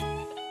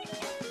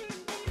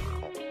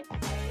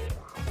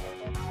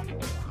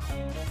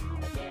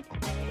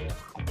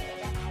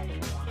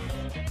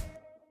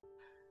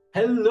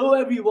Hello,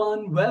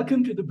 everyone.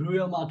 Welcome to the Brew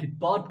Your Market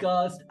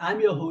podcast. I'm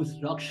your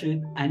host,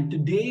 Rakshit, and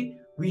today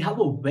we have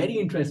a very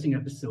interesting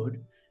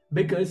episode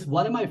because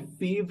one of my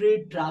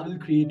favorite travel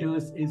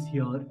creators is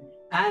here,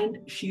 and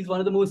she's one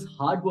of the most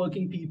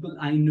hardworking people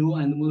I know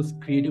and the most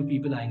creative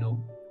people I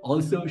know.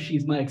 Also,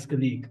 she's my ex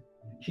colleague.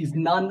 She's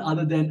none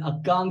other than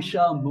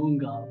Aakanksha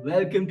Monga.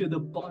 Welcome to the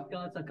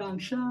podcast,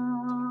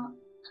 Aakanksha.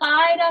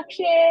 Hi,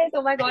 Rakshit.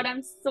 Oh my God,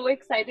 I'm so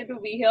excited to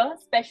be here,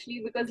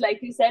 especially because, like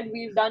you said,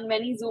 we've done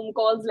many Zoom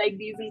calls like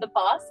these in the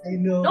past. I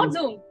Not know.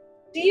 Zoom,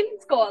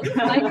 Teams calls,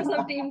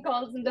 Microsoft Team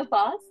calls in the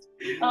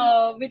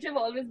past, which have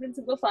always been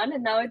super fun.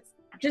 And now it's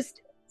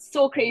just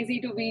so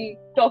crazy to be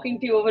talking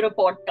to you over a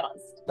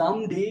podcast.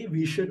 Someday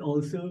we should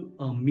also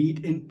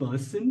meet in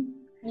person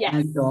and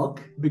Yes,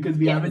 talk because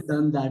we yes. haven't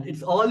done that.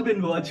 It's all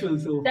been virtual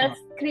so far. That's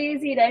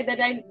crazy, right? That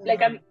I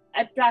like, Yeah.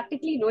 I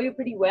practically know you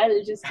pretty well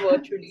just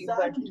virtually,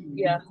 but Exactly,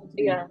 yeah,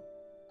 exactly. yeah.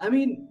 I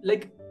mean,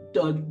 like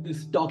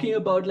this talking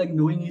about like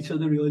knowing each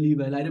other really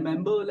well. I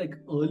remember like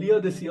earlier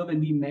this year when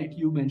we met,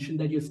 you mentioned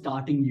that you're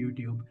starting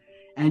YouTube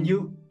and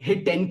you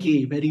hit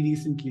 10K very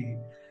recently.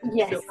 So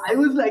Yes.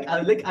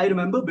 I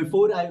remember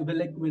before like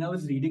when I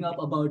was reading up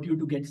about you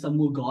to get some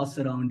more goss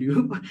around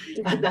you.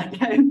 At that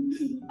time,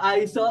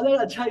 I saw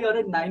that acha you're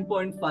at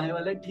 9.5. I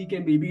was like, okay,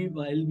 maybe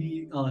while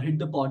we hit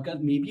the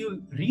podcast, maybe you'll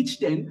reach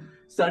 10.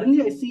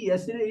 Suddenly I see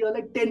yesterday you're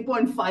like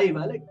 10.5. I'm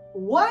like,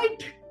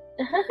 what?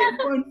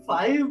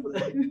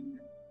 10.5?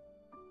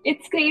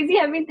 It's crazy.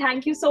 I mean,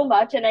 thank you so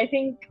much. And I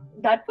think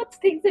that puts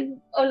things in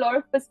a lot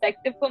of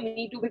perspective for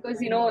me too, because,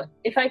 I know.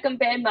 if I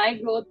compare my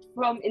growth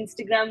from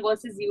Instagram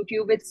versus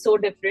YouTube, it's so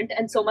different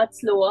and so much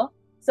slower.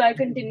 So I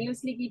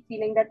continuously keep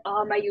feeling that,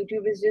 my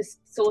YouTube is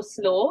just so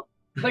slow.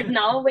 But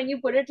now when you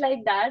put it like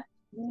that,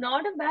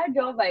 not a bad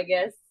job, I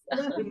guess.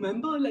 Yeah,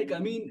 remember, like, I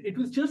mean, it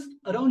was just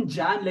around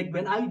Jan. Like,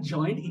 when I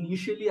joined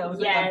initially, I was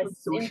like, I'm from Yes,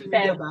 in social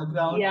media Feb.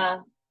 background. Yeah,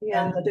 And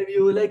yeah, that time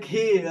you were like,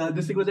 hey,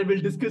 this thing was that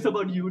we'll discuss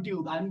about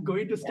YouTube. I'm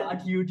going to yeah, start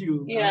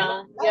YouTube. I was yeah,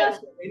 like, yeah,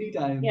 yes,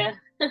 anytime.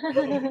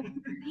 yeah.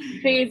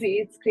 Crazy,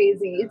 it's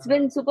crazy. It's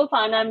been super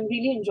fun. I'm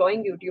really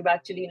enjoying YouTube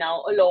actually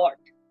now a lot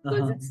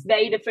because Uh-huh. it's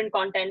very different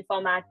content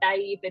format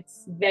type.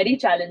 It's very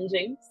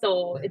challenging,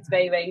 so it's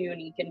very, very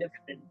unique and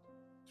different.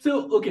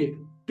 So, okay,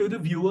 to the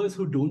viewers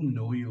who don't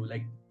know you,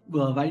 like,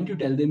 why don't you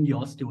tell them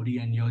your story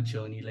and your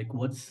journey? Like,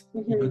 what's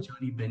your Hmm.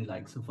 journey been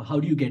like so far? How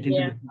do you get into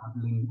the Yeah.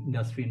 traveling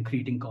industry and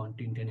creating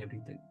content and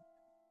everything?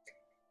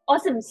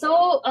 Awesome. So,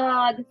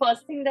 the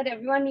first thing that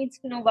everyone needs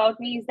to know about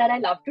me is that I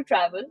love to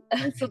travel.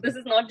 So, this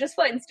is not just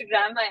for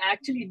Instagram. I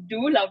actually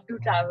do love to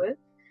travel.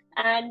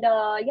 And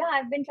yeah,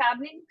 I've been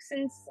traveling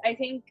since I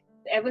think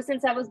ever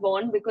since I was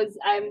born because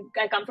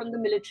I come from the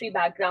military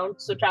background.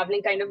 So,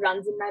 traveling kind of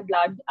runs in my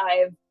blood.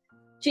 I've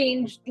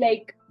changed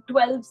like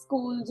 12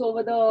 schools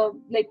over the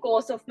like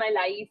course of my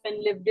life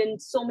and lived in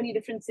so many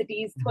different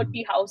cities, Mhm.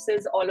 30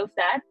 houses, all of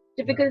that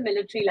Yeah. typical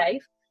military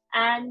life.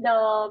 And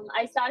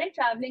I started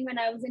traveling when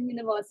I was in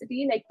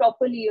university, like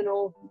properly,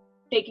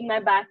 taking my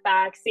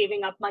backpack,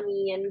 saving up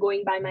money and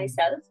going by Mhm.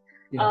 myself.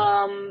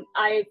 Yeah.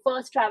 I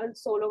first traveled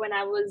solo when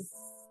I was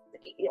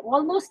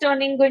almost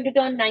going to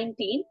turn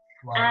 19.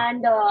 Wow.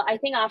 And I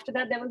think after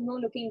that there was no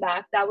looking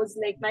back. That was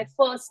like my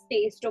first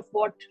taste of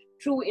what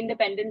true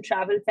independent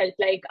travel felt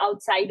like,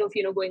 outside of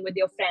going with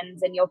your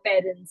friends and your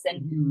parents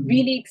and Mhm.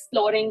 really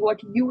exploring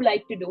what you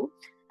like to do.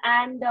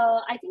 And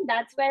I think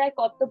that's where I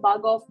caught the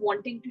bug of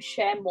wanting to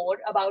share more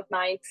about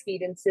my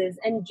experiences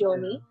and Yeah.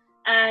 journey.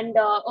 And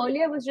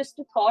earlier was just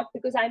a thought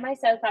because I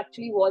myself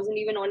actually wasn't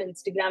even on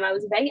Instagram. I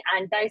was a very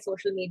anti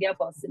social media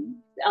person.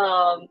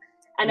 um,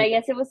 and Yeah. I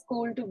guess it was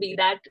cool to be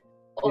that.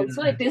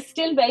 Also, Yeah. it is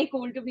still very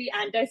cool to be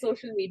anti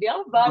social media,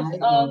 but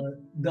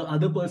The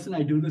other person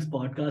I do this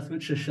podcast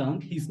with,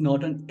 Shashank, he's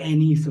not on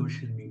any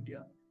social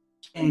media.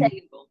 there Any.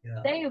 you go.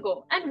 Yeah. There you go.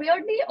 And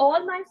weirdly,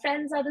 all my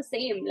friends are the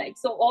same. Like,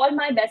 so all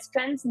my best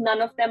friends,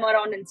 none of them are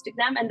on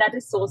Instagram. And that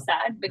is so Uh,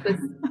 sad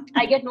because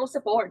I get no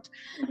support.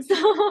 So,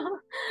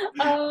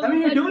 I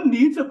mean, you but don't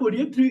need support.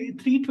 You have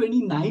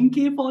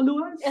 329K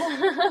followers.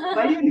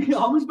 Why do you need,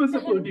 how much more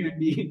support do you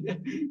need?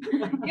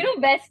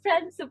 best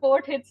friend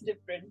support hits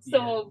different. Yeah.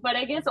 So, but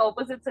I guess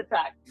opposites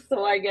attract.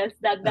 So I guess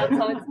that's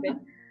how it's been.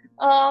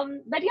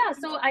 But yeah,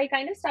 so I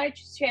kind of started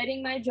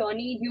sharing my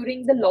journey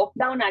during the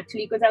lockdown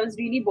actually because I was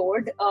really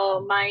bored.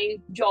 My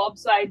job,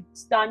 so I'd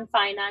done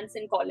finance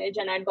in college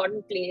and I'd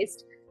gotten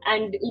placed,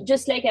 and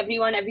just like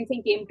everyone,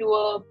 everything came to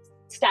a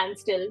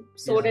standstill.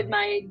 So Yeah. did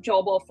my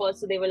job offer.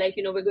 So they were like,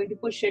 we're going to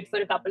push it for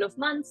a couple of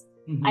months.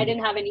 I Mhm.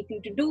 didn't have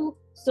anything to do.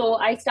 So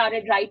I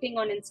started writing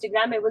on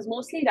Instagram. It was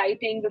mostly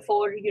writing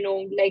before,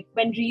 like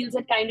when reels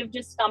had kind of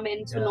just come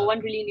in. So no Yeah. one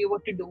really knew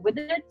what to do with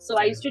it. So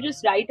I Yeah. used to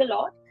just write a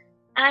lot.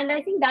 And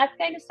I think that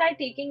kind of started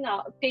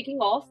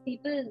taking off.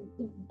 People,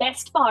 the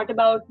best part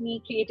about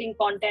me creating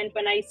content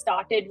when I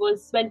started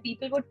was when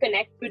people would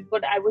connect with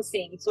what I was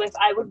saying. So if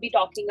I would be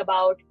talking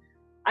about,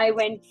 I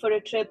went for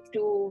a trip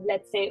to,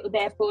 let's say,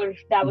 Udaipur.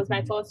 That was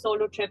my Mhm. first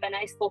solo trip, and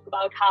I spoke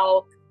about how,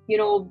 you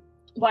know,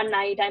 one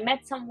night I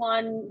met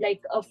someone,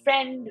 like a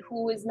friend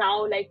who is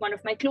now like one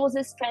of my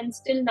closest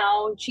friends till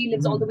now. She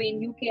lives all the way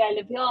in UK, I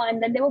live here.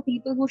 And then there were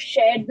people who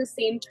shared the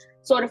same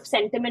sort of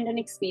sentiment and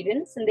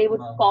experience, and they would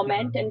Wow.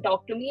 comment and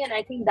talk to me. And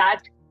I think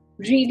that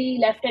really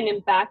left an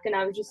impact. And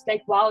I was just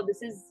like, wow,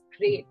 this is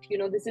great.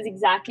 This is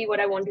exactly what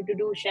I wanted to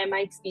do, share my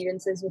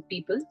experiences with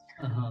people.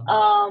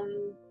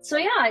 So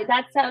yeah,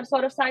 that's how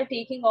sort of started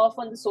taking off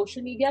on the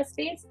social media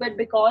space. But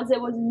because it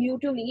was new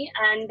to me,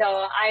 and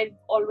I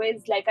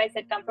always, like I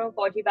said, come from a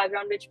poetry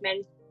background, which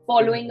meant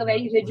following a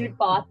very rigid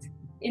path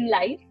in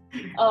life.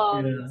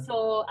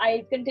 So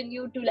I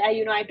continued to,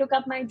 I took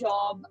up my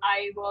job.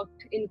 I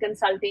worked in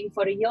consulting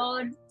for a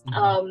year.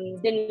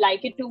 Didn't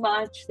like it too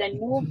much. Then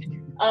moved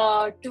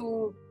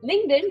to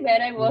LinkedIn,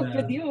 where I worked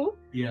with you.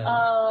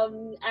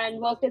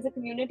 And worked as a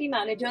community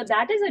manager.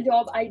 That is a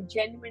job I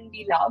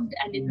genuinely loved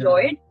and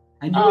enjoyed.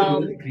 And you were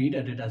really great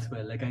at it as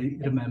well. Like I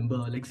remember,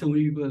 like so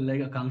many people,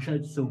 like Aakanksha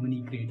had so many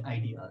great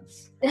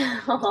ideas.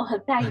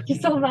 Thank you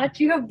so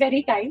much. You are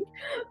very kind.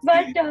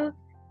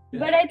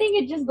 But I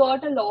think it just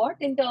got a lot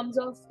in terms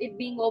of it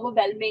being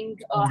overwhelming,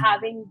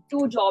 having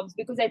two jobs,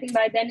 because I think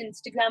by then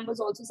Instagram was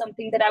also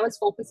something that I was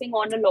focusing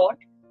on a lot.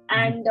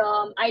 And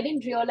I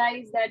didn't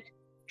realize that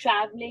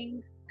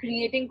traveling,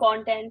 creating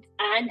content,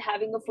 and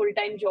having a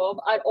full-time job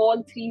are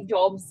all three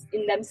jobs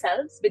in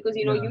themselves. Because,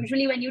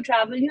 usually when you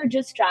travel, you're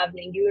just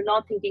traveling. You're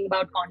not thinking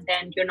about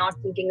content. You're not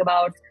thinking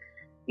about,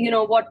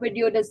 what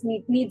video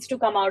needs to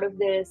come out of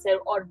this,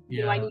 or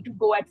I need to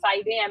go at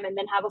 5 a.m. and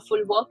then have a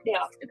full work day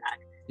after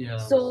that.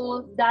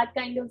 So that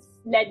kind of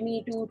led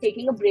me to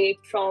taking a break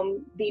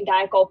from the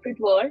entire corporate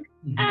world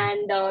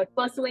and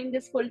pursuing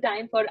this full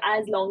time for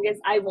as long as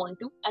I want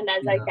to and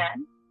as I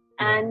can.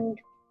 And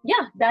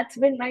yeah, that's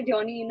been my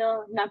journey in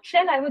a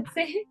nutshell, I would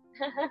say.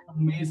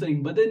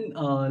 Amazing. But then,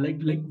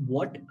 like,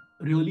 what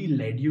really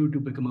led you to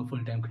become a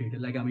full-time creator?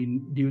 Like, I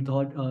mean, do you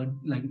thought,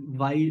 like,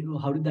 why?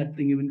 How did that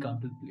thing even come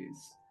to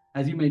place?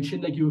 As you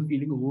mentioned, like you were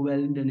feeling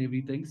overwhelmed and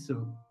everything.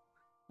 So,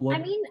 what?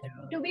 I mean,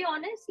 to be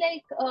honest,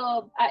 like,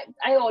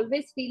 I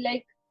always feel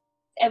like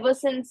ever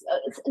since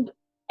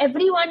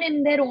everyone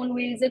in their own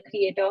way is a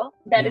creator.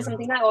 That is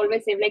something I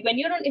always say. Like,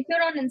 if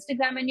you're on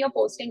Instagram and you're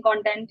posting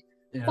content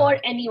for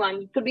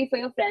anyone, it could be for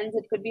your friends,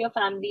 it could be your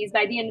families.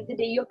 By the end of the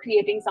day, you're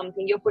creating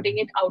something, you're putting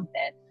it out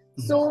there.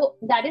 So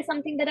that is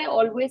something that I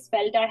always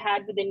felt I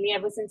had within me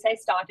ever since I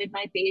started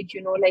my page.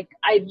 Like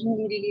I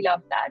really, really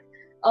love that.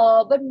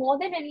 But more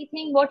than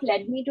anything, what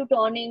led me to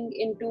turning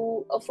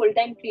into a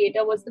full-time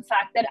creator was the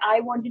fact that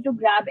I wanted to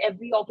grab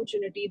every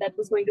opportunity that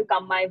was going to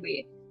come my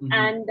way.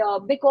 And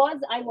because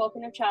I work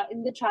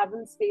in the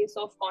travel space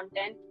of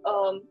content,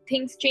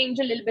 things change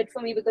a little bit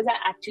for me, because I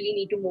actually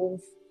need to move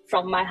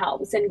from my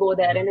house and go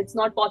there, and it's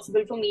not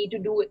possible for me to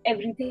do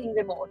everything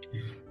remote.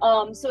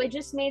 So it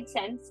just made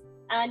sense.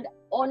 And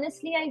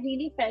honestly, I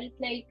really felt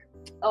like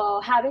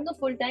having a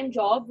full-time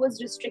job was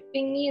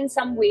restricting me in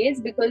some ways,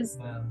 because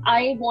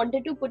I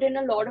wanted to pour in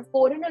a lot of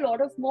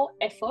more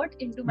effort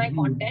into my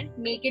content,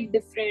 make it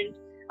different.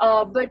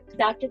 But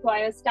that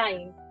requires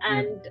time,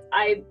 and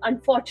I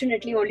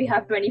unfortunately only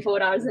have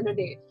 24 hours in a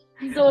day.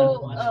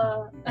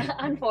 So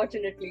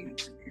unfortunately.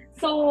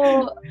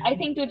 So I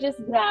think to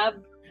just grab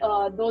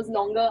those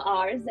longer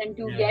hours and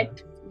to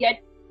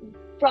get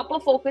proper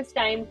focus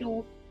time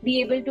to be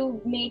able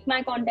to make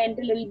my content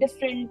a little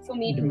different, for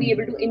me to be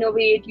able to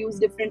innovate, use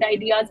different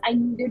ideas, I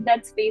needed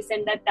that space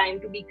and that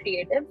time to be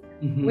creative,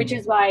 which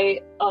is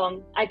why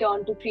I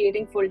turned to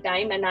creating full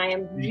time, and I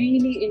am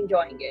really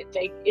enjoying it.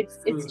 Like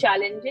it's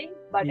challenging,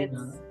 but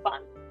it's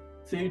fun.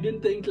 So you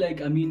didn't think,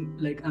 like, I mean,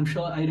 like, I'm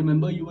sure I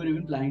remember you were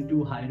even planning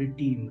to hire a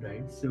team,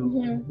 right? So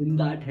didn't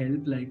that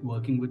help, like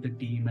working with a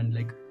team and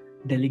like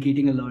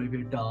delegating a lot of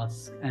your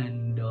tasks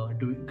and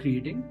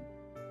creating?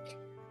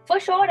 For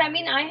sure. I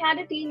mean, I had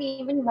a team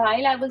even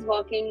while I was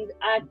working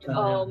at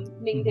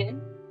LinkedIn.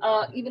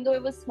 Even though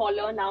it was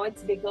smaller, now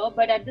it's bigger.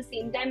 But at the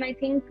same time, I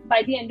think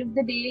by the end of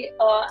the day,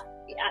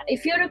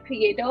 if you're a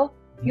creator,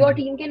 your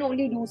team can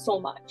only do so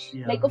much.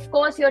 Like, of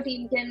course, your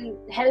team can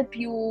help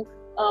you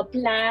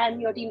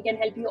plan, your team can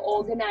help you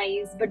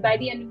organize. But by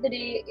the end of the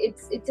day,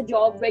 it's a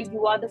job where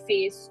you are the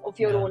face of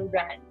your own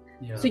brand.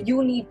 So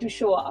you need to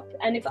show up.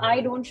 And if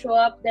I don't show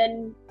up,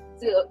 then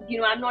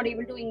I'm not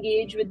able to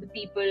engage with the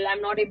people.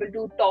 I'm not able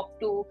to talk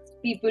to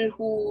people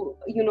who,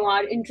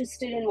 are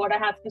interested in what I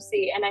have to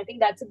say. And I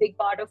think that's a big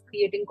part of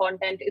creating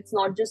content. It's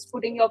not just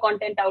putting your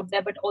content out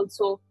there, but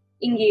also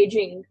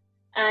engaging.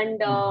 And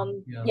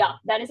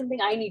that is something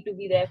I need to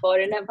be there for.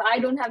 And if I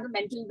don't have the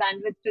mental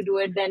bandwidth to do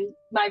it, then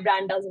my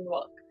brand doesn't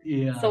work.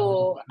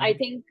 So I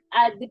think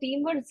as the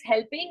team was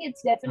helping,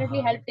 it's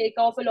definitely helped take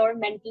off a lot of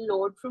mental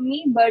load from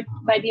me. But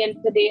by the end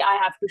of the day, I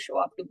have to show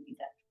up to be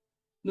there.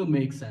 No,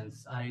 makes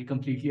sense. I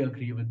completely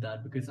agree with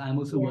that, because I'm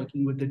also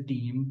working with the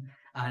team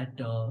at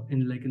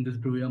in this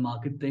Brew Your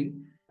Market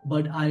thing.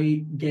 But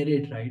I get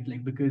it, right?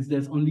 Like, because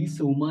there's only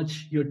so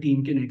much your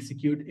team can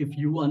execute if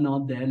you are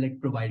not there, like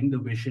providing the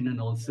vision,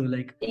 and also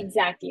like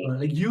exactly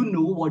like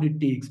what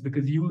it takes,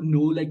 because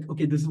like,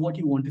 okay, this is what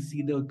you want to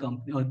see the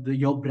company or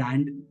your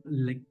brand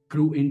like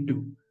grow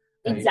into.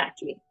 right?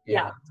 Exactly.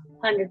 Yeah.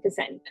 Yeah.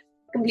 100%.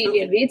 Completely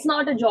So agree. It's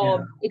not a yeah,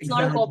 job. It's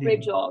not a corporate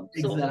exactly. job.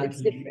 So it's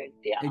Exactly. different.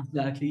 Yeah.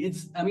 Exactly.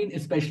 It's, I mean,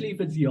 especially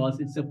if it's yours,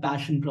 it's a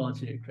passion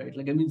project, right?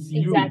 Like, I mean, it's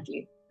you.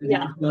 Exactly. Like,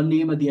 Yeah. it's your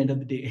name at the end of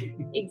the day.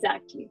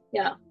 Exactly.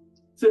 Yeah.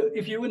 So,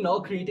 if you were now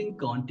creating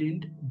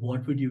content,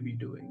 what would you be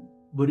doing?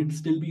 Would it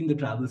still be in the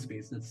travel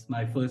space? That's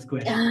my first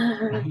question.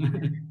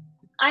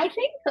 I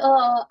think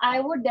I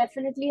would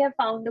definitely have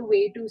found a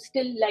way to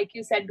still, like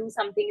you said, do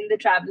something in the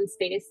travel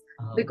space,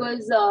 Uh,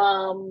 because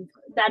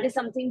that is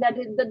something that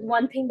is the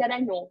one thing that I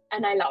know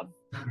and I love.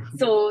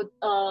 So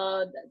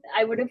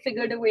I would have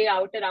figured a way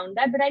out around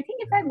that. But I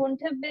think if I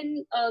wouldn't have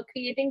been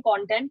creating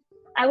content,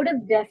 I would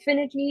have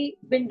definitely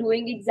been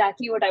doing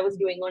exactly what I was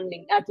doing on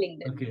at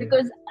LinkedIn, okay.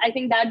 because I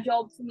think that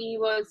job for me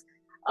was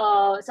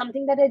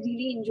something that I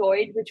really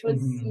enjoyed, which was,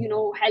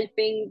 Mhm.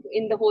 helping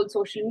in the whole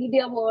social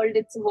media world.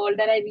 It's a world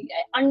that I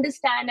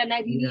understand and I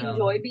really Yeah.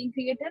 enjoy being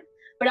creative.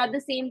 But at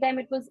the same time,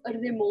 it was a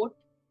remote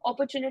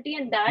opportunity,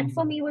 and that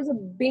for Mhm. me was a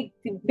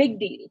big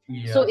deal.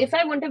 So Yeah. if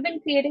I wouldn't have been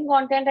creating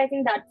content, I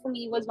think that for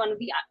me was one of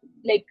the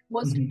like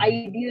most Mhm.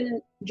 ideal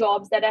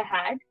jobs that I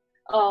had,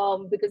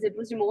 because it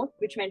was remote,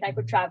 which meant I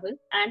could travel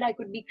and I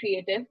could be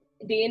creative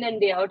day in and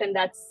day out, and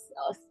that's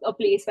a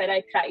place where I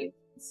thrive.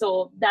 So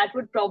that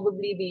would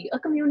probably be a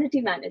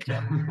community manager.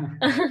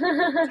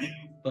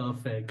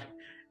 Perfect.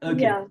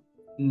 Okay. Yeah.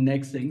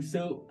 Next thing.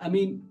 So, I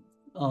mean,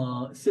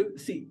 so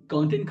see,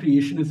 content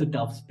creation is a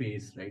tough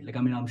space, right? Like,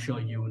 I mean, I'm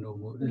sure you know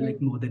more, Mhm. like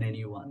more than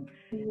anyone.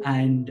 Mhm.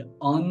 And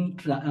on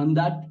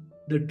that,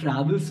 the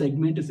travel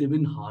segment is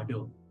even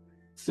harder.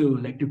 So,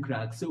 like to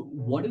crack. So,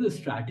 what is the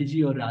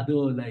strategy, or rather,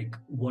 like,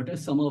 what are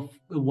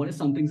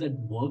some things that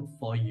work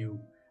for you?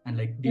 And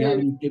like, do you have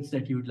Mhm. any tips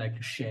that you would like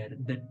to share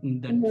that's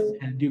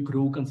Mhm. helped you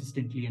grow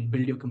consistently and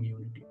build your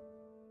community?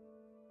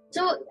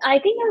 So I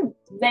think you're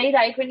very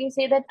right when you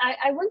say that.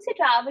 I wouldn't say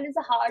travel is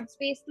a hard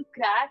space to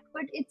crack,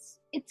 but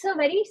it's a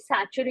very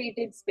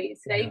saturated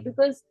space, Yeah. right?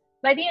 Because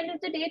by the end of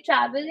the day,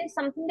 travel is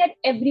something that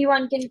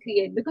everyone can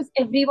create because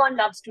everyone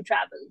loves to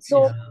travel. Yeah. So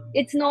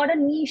it's not a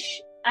niche.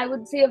 I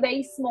would say a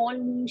very small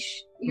niche,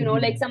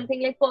 like Mhm.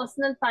 something like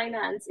personal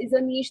finance is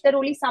a niche that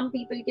only some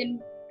people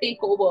can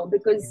take over,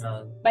 because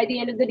Yeah. by the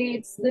end of the day,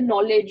 it's the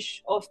knowledge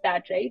of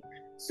that, right?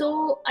 So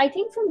I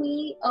think for me,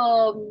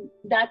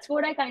 that's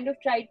what I kind of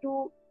try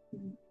to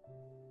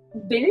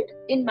build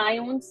in my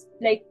own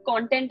like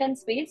content and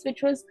space,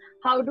 which was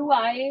how do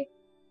I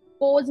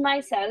pose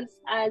myself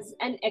as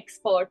an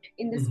expert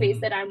in the space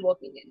Mhm. that I'm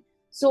working in.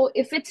 So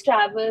if it's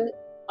travel,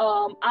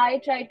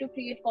 I try to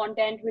create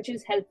content which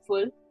is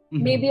helpful.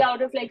 Maybe Mhm.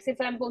 out of, like, say,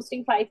 if I'm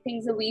posting 5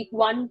 things a week,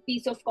 one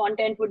piece of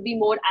content would be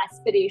more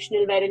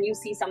aspirational, wherein you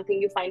see something,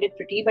 you find it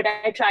pretty. But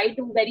I try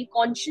to very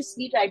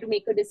consciously try to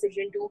make a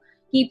decision to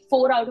keep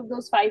 4 out of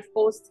those 5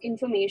 posts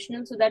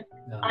informational, so that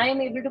Yeah. I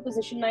am able to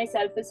position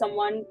myself as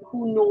someone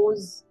who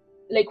knows,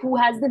 like, who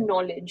has the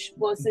knowledge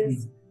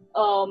versus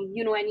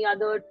Mhm. any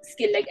other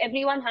skill. Like,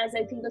 everyone has,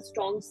 I think, a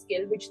strong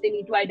skill which they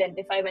need to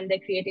identify when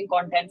they're creating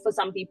content. For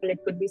some people,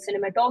 it could be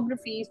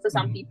cinematography. For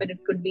some people, Mhm.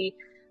 it could be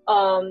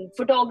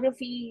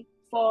photography.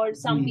 For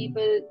some Mhm.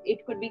 people, it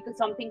could be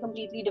something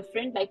completely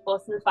different, like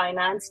personal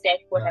finance, tech,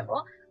 Yeah. whatever.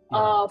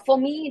 Yeah. For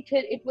me,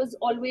 it was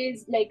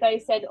always, like I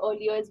said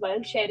earlier as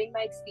well, sharing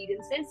my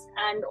experiences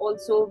and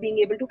also being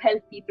able to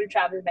help people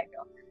travel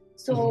better.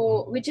 So,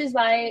 Mhm. which is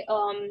why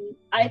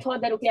I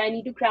thought that, okay, I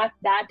need to crack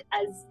that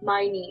as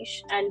my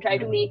niche and try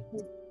Yeah. to make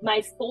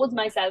pose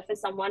myself as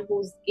someone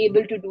who's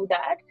able to do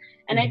that.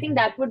 And I think Mhm.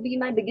 that would be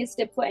my biggest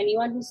tip for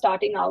anyone who's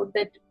starting out,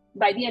 that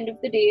by the end of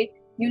the day,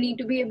 you need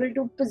to be able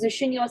to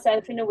position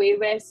yourself in a way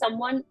where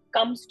someone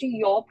comes to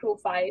your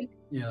profile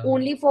Yeah.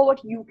 only for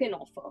what you can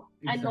offer,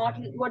 and not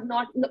Exactly. what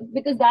not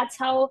because that's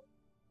how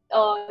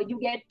you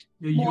get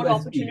Your more USP,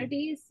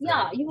 opportunities. right?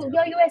 Yeah, Yeah.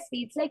 your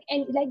USP. It's like,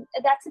 and like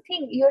that's the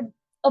thing. You're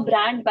a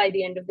brand by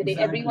the end of the day.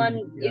 Exactly. Everyone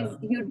Yeah. is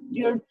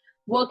you're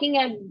working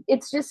at.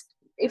 It's just,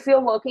 if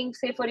you're working,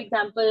 say for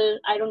example,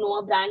 I don't know,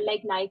 a brand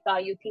like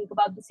Nike, you think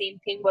about the same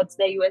thing. What's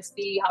their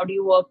USP? How do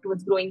you work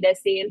towards growing their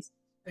sales?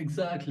 It's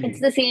Exactly.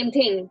 the same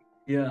thing.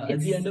 Yeah, at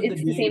the end of the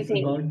It's the day, same it's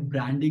thing. about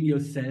branding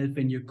yourself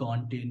and your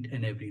content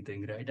and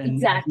everything, right? And as you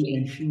Exactly.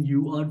 mentioned,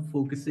 you are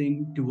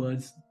focusing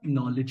towards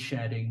knowledge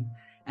sharing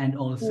and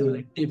also Mm.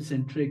 like tips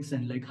and tricks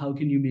and like how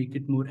can you make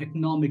it more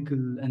economical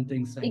and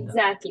things like that.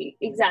 Exactly,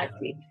 Yeah.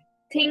 exactly.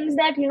 Things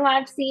that,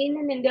 I've seen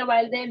in India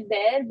while they're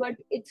there, but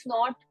it's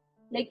not,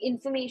 like,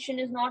 information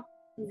is not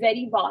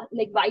very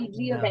like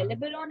widely Yeah.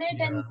 available on it.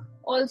 Yeah. And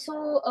also,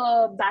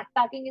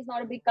 backpacking is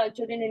not a big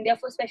culture in India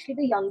for especially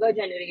the younger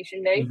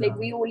generation, right? Like, Yeah.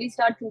 we only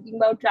start thinking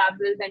about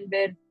travel when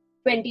we're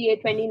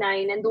 28,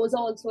 29, and those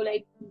are also,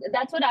 like,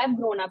 that's what I've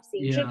grown up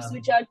seeing, Yeah. trips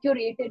which are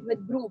curated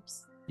with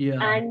groups. Yeah.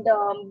 And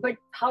but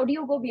how do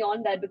you go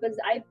beyond that? Because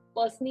I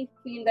personally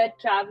feel that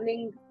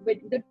traveling with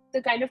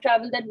the kind of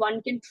travel that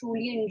one can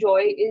truly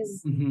enjoy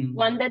is Mhm.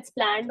 one that's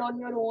planned on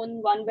your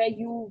own, one where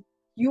you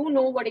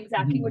know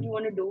exactly what you Mhm.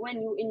 want to do,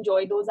 and you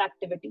enjoy those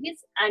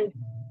activities. And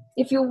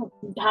if you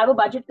have a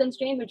budget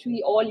constraint, which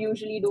we all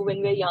usually do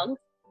when we're young,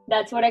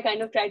 that's what I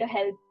kind of try to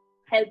help.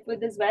 help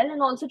with as well.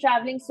 And also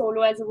traveling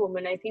solo as a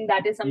woman. I think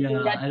that is something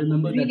Yeah, that I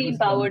remember that really was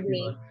one of empowered your,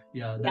 me.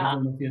 yeah, that is Yeah.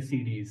 one of your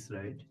series,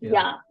 right? Yeah.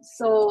 Yeah.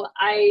 So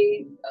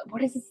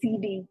what is a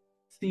CD?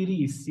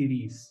 Series.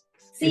 It's,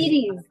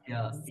 Series.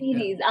 yeah, yeah.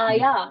 Series. Yeah.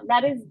 Yeah,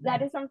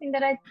 that is something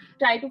that I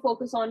try to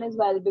focus on as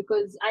well,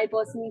 because I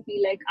personally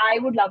feel like I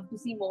would love to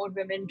see more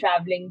women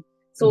traveling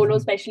solo, Mhm.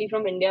 especially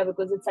from India,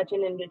 because it's such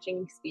an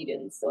enriching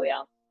experience. So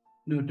yeah.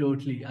 No,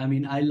 totally. I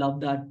mean, I love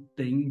that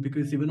thing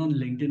because even on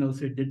LinkedIn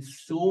also it did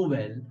so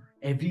well.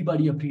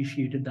 Everybody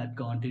appreciated that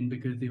content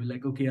because they were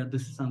like, okay, yeah,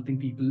 this is something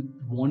people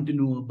want to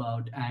know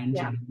about and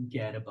Yeah. genuinely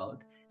care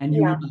about. And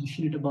you were Yeah.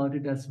 passionate about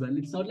it as well.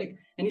 It's not like,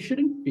 and you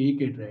shouldn't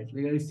fake it, right?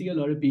 Like I see a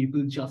lot of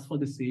people just for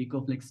the sake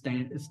of like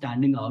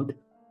standing out,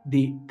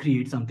 they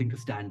create something to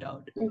stand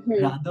out.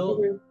 Mm-hmm. Rather,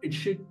 Mm-hmm. it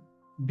should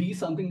be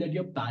something that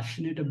you're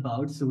passionate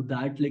about so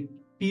that like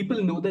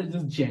people know that it's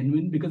just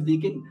genuine because they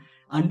can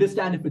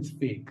understand if it's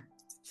fake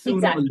sooner or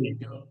Exactly.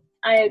 later.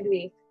 I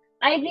agree.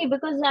 I agree,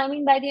 because I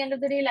mean, by the end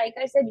of the day, like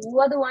I said, you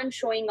are the one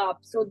showing up.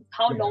 So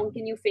how Yeah, long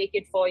can you fake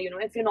it for?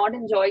 If you're not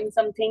enjoying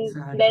something,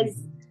 exactly.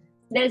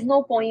 there's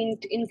no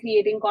point in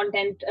creating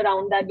content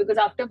around that, because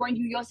after a point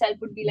you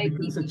yourself would be like,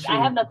 Becomes a I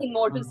have chore. nothing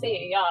more to Uh, say.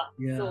 Yeah.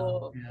 yeah,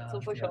 So yeah,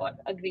 for yeah. sure,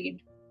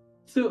 agreed.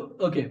 So,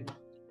 okay,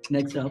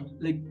 next up,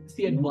 like,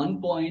 see, at Mhm.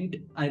 one point,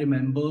 I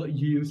remember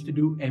you used to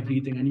do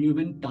everything, and you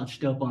even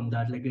touched up on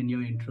that, like in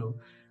your intro,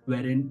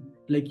 wherein,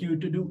 like, you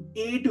used to do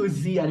A to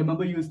Z. I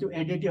remember you used to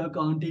edit your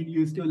content, you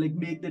used to, like,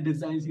 make the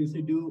designs, you used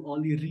to do all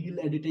the reel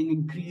editing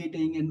and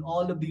creating and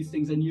all of these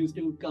things, and you used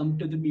to come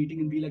to the meeting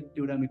and be like,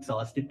 dude, I'm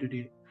exhausted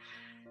today.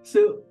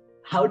 So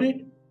how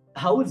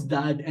is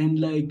that, and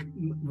like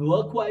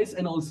work wise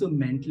and also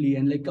mentally,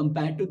 and like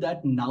compared to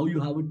that, now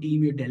you have a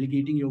team, you're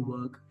delegating your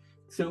work.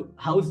 So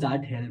how's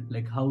that helped?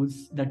 Like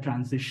how's that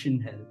transition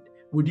helped?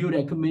 Would you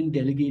recommend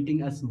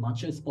delegating as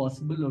much as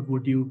possible, or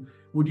would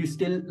you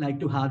still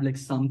like to have like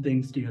some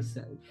things to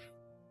yourself?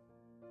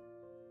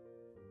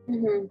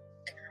 Mhm.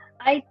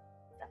 I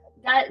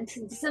This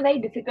is a very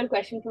difficult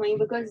question for me,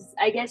 because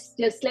I guess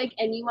just like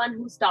anyone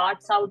who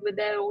starts out with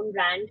their own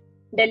brand,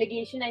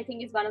 delegation I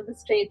think is one of the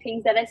straight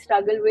things that I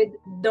struggle with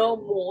the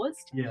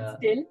most Yeah.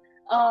 still.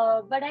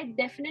 But I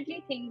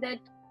definitely think that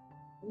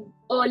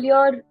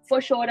earlier, for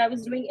sure, I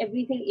was doing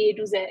everything A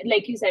to Z,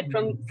 like you said,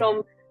 from Mhm.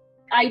 from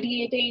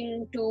ideating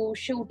to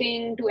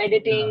shooting to Yeah.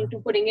 editing to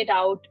putting it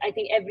out. I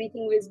think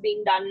everything was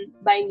being done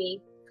by me,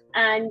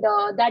 and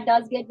that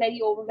does get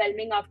very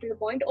overwhelming after a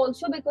point.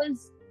 Also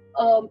because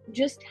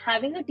just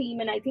having a team,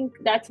 and I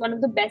think that's one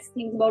of the best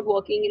things about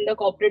working in the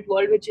corporate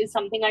world, which is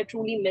something I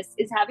truly miss,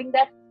 is having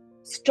that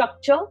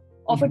structure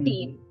of a Mhm.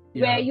 team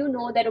where Yeah. you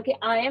know that, okay,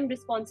 I am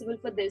responsible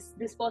for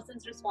this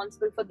person's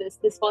responsible for this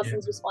Yeah.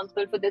 person's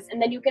responsible for this,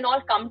 and then you can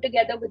all come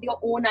together with your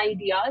own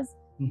ideas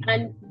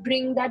and Mhm.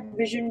 bring that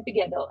vision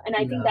together. And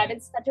I think Yeah. that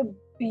is such a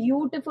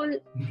beautiful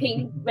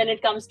thing when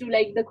it comes to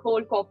like the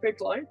whole corporate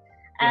world.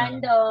 Yeah.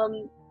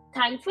 And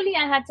thankfully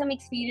I had some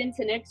experience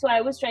in it, so I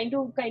was trying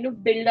to kind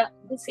of build up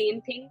the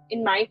same thing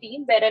in my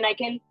team, wherein I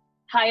can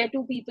hire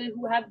two people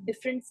who have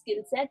different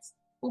skill sets,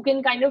 who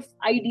can kind of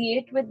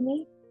ideate with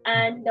me.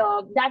 And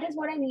that is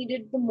what I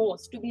needed the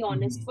most, to be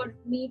honest, Mhm. for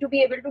me to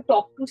be able to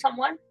talk to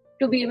someone,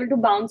 to be able to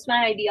bounce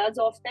my ideas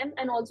off them,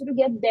 and also to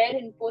get their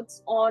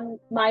inputs on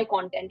my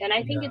content. And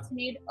I think Yeah. it's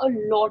made a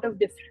lot of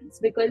difference,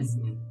 because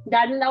Mhm.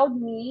 that allowed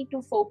me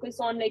to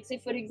focus on, like, say,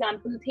 for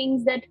example,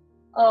 things that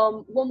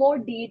were more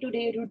day to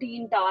day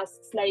routine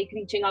tasks, like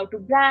reaching out to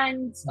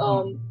brands,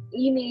 Mhm.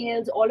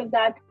 emails, all of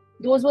that.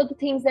 Those were the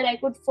things that I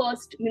could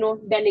first,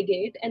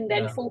 delegate, and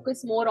then Yeah.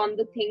 focus more on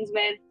the things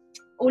where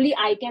only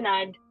I can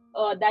add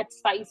that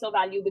spice of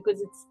value, because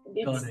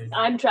Got it's it.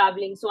 I'm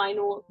traveling, so I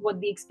know what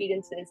the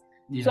experience is.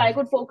 So I Yes.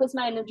 could focus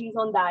my energies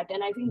on that,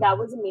 and I think that Mhm.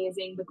 was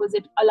amazing, because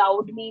it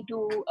allowed me to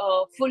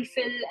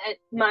fulfill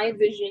my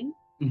vision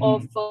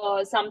of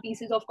Mhm. some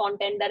pieces of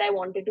content that I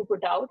wanted to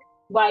put out,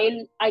 while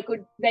I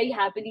could very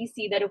happily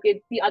see that,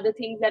 okay, the other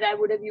things that I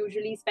would have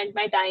usually spent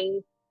my time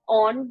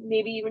on,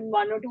 maybe even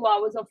 1 or 2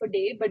 hours of a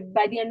day, but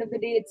by the end of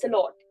the day it's a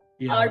lot,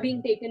 are Yeah.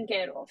 being taken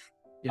care of.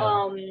 Yeah.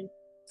 um,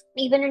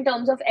 Even in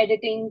terms of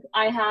editing,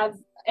 I have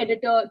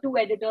two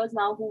editors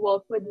now who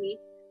work with me.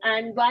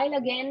 And while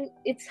again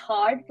it's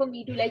hard for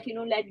me to, like,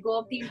 let go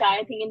of the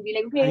entire thing and be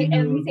like, I okay, know.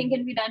 everything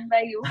can be done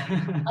by you,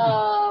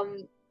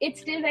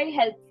 it's still very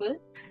helpful.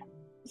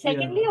 Yeah.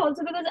 Secondly,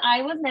 also because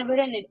I was never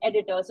an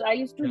editor, so I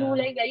used to do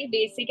Yeah. like very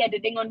basic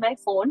editing on my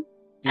phone.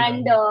 Yeah.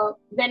 And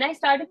when I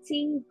started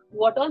seeing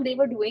what all they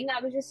were doing,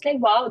 I was just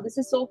like, wow, this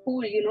is so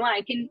cool,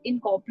 I can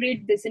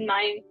incorporate this in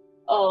my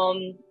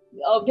um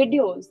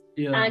videos.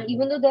 Yeah. And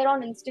even though they're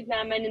on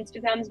Instagram, and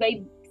Instagram's very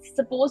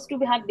supposed to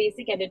have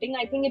basic editing,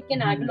 I think it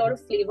can add a lot Mhm.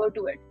 of flavor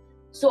to it.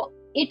 So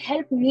it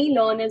helped me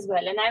learn as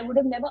well, and I would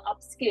have never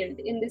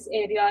upskilled in this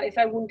area if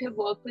I wouldn't have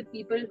worked with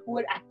people who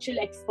are actual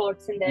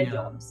experts in their Yeah.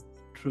 jobs.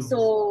 True. So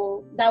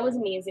that was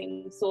amazing.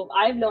 So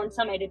I've learned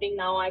some editing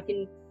now. I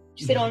can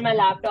sit on my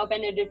laptop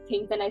and edit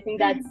things. And I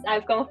think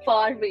I've come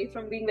far way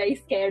from being very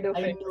scared of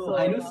it.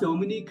 I know so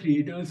many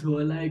creators who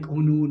are like, oh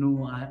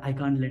no, I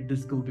can't let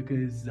this go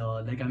because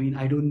I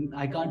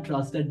can't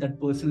trust that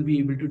that person will be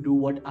able to do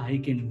what I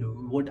can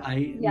do, what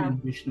I am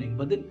envisioning.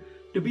 But then,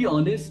 to be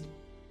honest,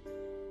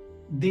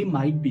 they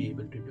might be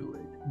able to do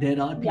it.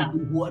 There are people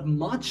who are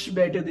much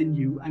better than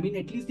you. I mean,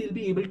 at least they'll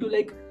be able to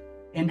like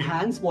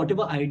enhance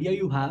whatever idea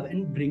you have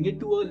and bring it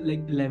to a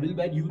like level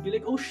where you'll be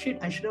like, oh shit,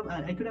 I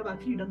could have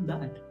actually done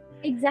that.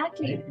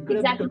 Exactly,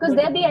 because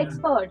they're the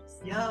experts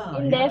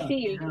in their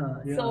field.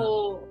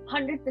 So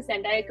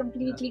 100%, I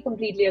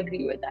completely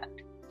agree with that.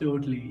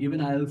 Totally. Even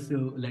I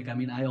also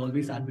I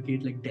always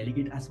advocate like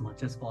delegate as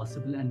much as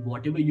possible, and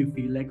whatever you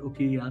feel like,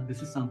 okay, yeah,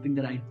 this is something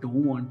that I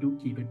don't want to,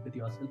 keep it with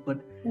yourself. But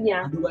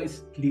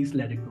otherwise, please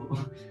let it go.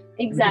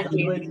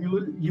 Exactly. Otherwise,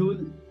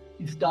 you'll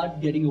start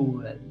getting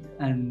overwhelmed,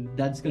 and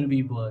that's gonna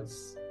be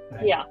worse.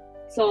 Right? Yeah.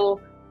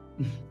 So.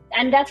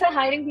 And that's why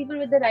hiring people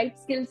with the right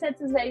skill sets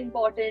is very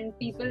important.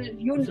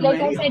 It's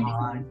like I said,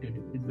 hard to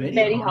do. It's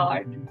very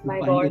hard to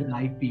find the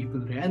right people,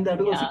 right? And that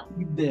also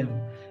keep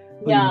them.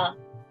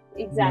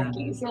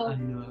 Exactly. So,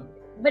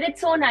 but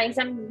it's so nice.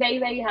 I'm very,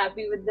 very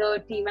happy with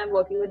the team I'm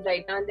working with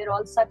right now, and they're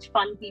all such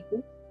fun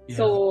people. Yeah.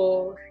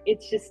 So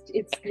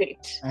it's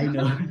great. I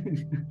know.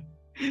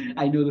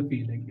 I know the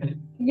feeling.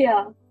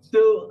 Yeah.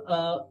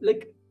 So,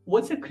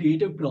 what's the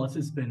creative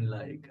process been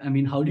like? I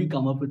mean, how do you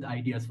come up with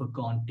ideas for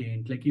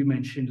content? Like you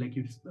mentioned, like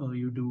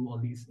you do all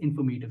these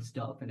informative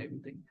stuff and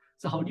everything.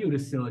 So how do you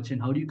research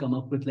and how do you come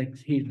up with like,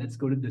 hey, let's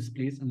go to this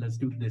place and let's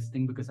do this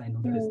thing because I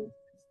know this.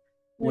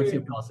 What's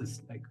your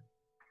process like?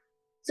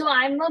 So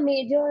I'm a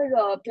major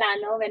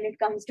planner when it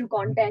comes to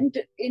content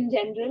in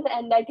general.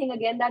 And I think,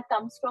 again, that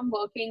comes from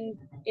working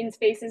in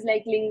spaces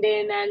like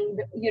LinkedIn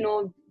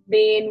and,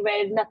 Bain,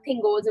 where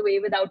nothing goes away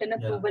without an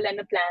approval and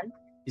a plan.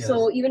 Yes.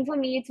 So even for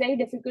me, it's very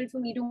difficult for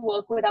me to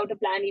work without a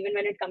plan, even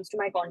when it comes to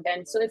my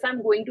content. So if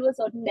I'm going to a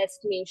certain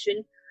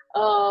destination,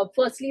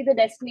 firstly, the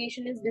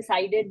destination is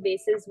decided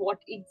basis what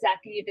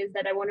exactly it is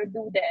that I want to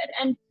do there.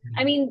 And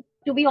I mean,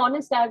 to be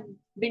honest, I've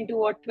been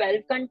to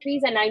 12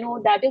 countries, and I know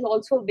that is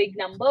also a big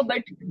number,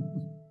 but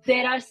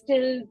there are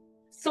still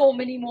so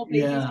many more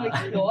places to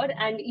explore,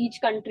 and each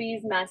country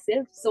is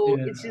massive. So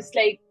it's just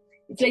like,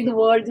 it's like the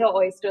world's your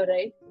oyster,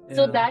 right?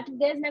 So that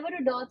there's never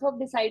a dearth of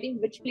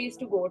deciding which place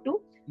to go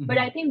to. But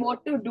I think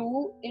what to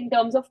do in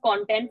terms of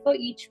content for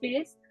each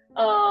place,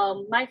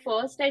 my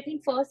first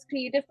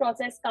creative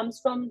process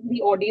comes from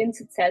the audience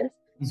itself.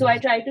 So I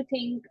try to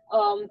think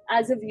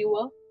as a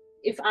viewer,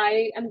 if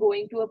I am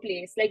going to a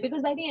place, like,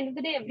 because by the end of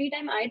the day, every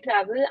time I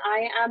travel,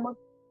 I am a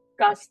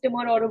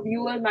customer or a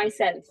viewer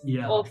myself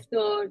of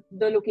the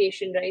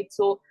location, right?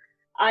 So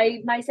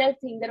I myself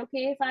think that,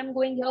 okay, if I'm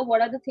going here,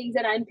 what are the things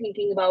that I'm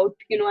thinking about?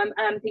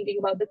 I'm thinking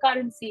about the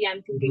currency.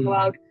 I'm thinking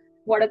about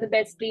what are the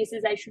best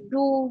places I should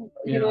do.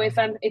 If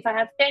I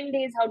have 10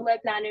 days, how do I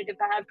plan it? If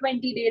I have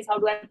 20 days, how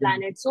do I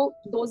plan it? So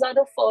those are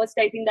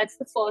I think that's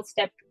the first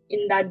step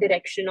in that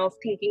direction of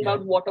thinking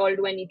about what all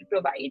do I need to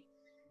provide.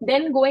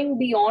 Then going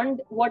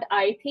beyond what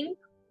I think,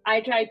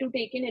 I try to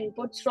take in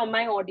inputs from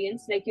my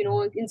audience. Like,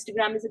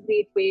 Instagram is a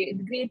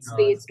great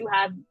space to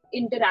have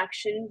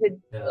interaction with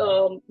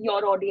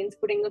your audience,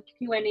 putting a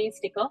Q&A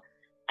sticker.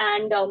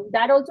 And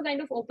that also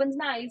kind of opens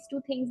my eyes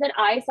to things that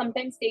I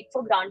sometimes take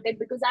for granted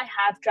because I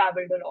have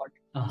traveled a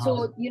lot.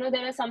 So,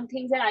 there are some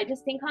things that I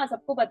just think,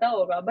 sabko pata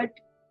hoga, but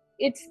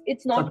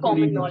it's not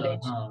common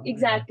knowledge.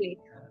 Exactly.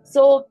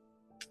 So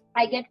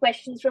I get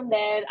questions from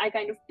there. I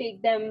kind of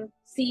take them,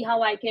 see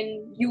how I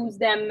can use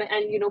them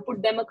and,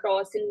 put them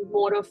across in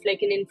more of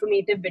like an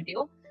informative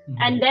video.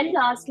 And then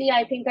lastly,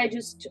 I think I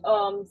just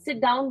sit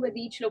down with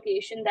each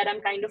location that I'm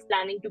kind of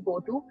planning to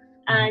go to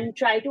and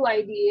try to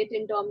ideate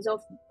in terms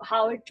of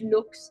how it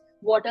looks,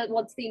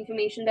 what's the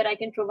information that I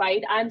can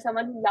provide. I'm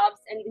someone who loves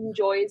and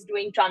enjoys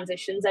doing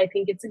transitions. I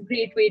think it's a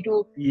great way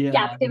to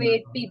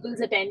captivate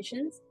people's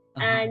attentions.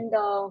 And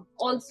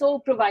also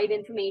provide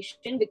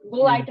information.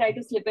 Though I try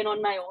to slip in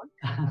on my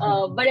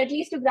own, but at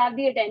least to grab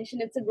the attention,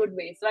 it's a good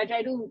way. So I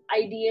try to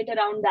ideate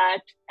around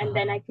that, and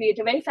then I create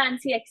a very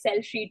fancy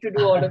Excel sheet to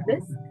do all of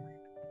this,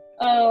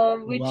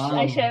 which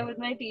I share with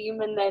my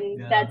team, and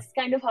then that's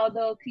kind of how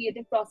the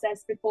creative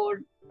process before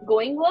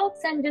going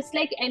works. And just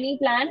like any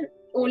plan,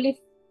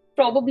 only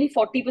probably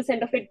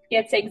 40% of it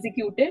gets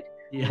executed,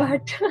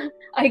 but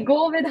I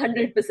go with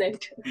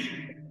 100%.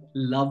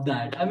 Love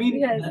that. I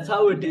mean, that's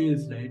how it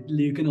is, right?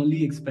 You can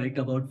only expect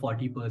about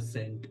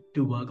 40%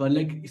 to work, or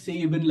like say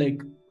even like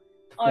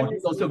 40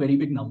 is also a very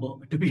big number,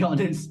 to be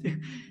honest.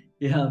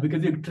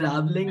 Because you're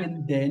traveling,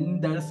 and then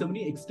there are so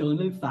many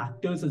external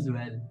factors as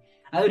well.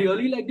 I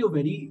really liked your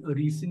very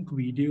recent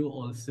video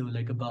also,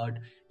 like about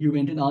you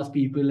went and asked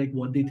people like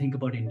what they think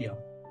about India.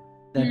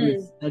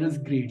 That was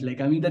great. Like,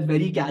 I mean, that's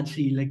very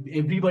catchy. Like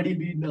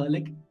everybody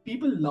like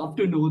people love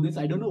to know this.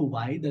 I don't know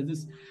why. There's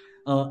this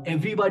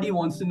everybody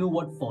wants to know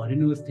what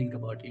foreigners think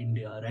about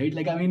India, right?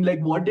 Like, I mean, like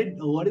what is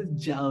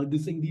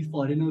this thing these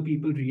foreigner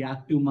people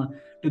react to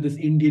this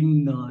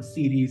Indian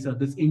series or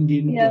this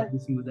Indian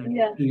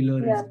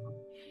trailer and stuff.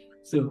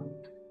 So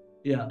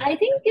Yeah. I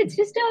think it's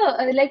just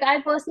like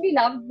I personally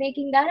loved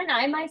making that, and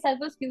I myself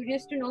was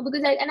curious to know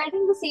because I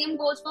think the same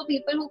goes for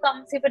people who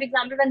come, say for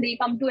example, when they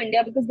come to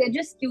India because they're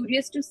just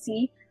curious to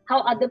see how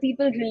other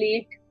people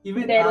relate to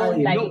Even their I,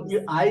 own no, lives.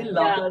 I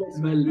love Yeah, that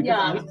as well because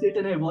I yeah, sit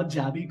and I watch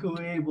Jabby Koe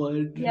while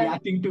yeah,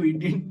 reacting to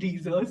Indian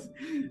teasers.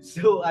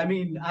 So, I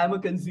mean, I'm a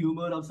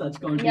consumer of such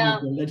content as yeah,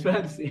 well. That's why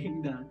I'm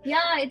saying that.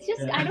 yeah. It's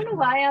just I Yeah. don't know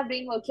why our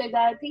brain works like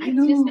that. I think I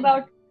it's just know.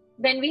 about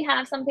when we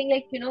have something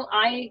like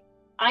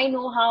I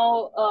know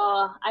how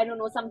I don't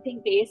know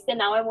something tastes, and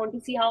now I want to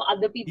see how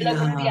other people are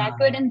going to react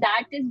to it, Yeah. and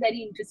that is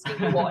very interesting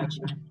to watch.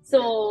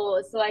 So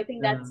I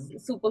think Yeah,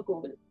 that's super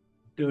cool.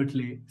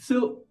 totally. So,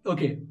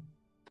 okay,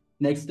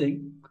 next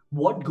thing.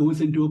 What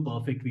goes into a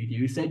perfect video?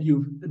 You said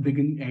you've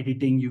begun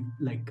editing, you've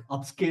like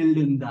upskilled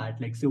in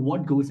that. Like, so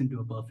what goes into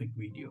a perfect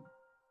video?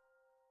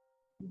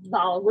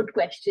 Wow, good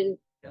question.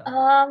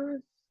 Yeah.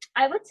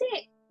 I would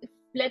say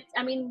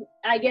I mean,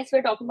 I guess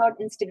we're talking about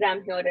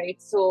Instagram here,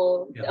 right? So,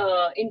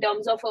 Yeah. in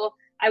terms of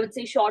I would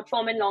say short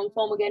form and long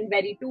form, again,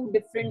 very two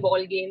different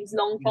ball games.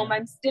 Long Yeah. form,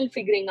 I'm still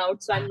figuring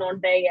out, so I'm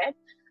not there yet.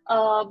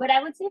 But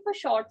I would say for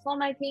short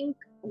form, I think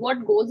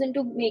what goes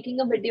into making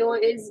a video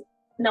is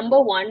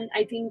number one,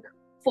 I think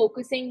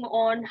focusing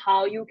on how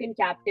you can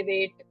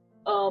captivate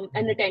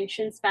an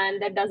attention span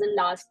that doesn't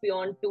last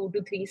beyond 2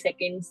 to 3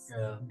 seconds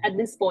Yeah. at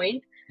this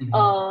point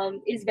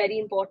Mhm. is very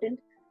important.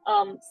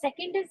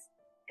 Second is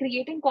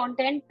creating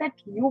content that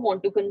you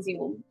want to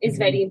consume is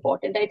very Mhm.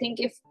 important. I think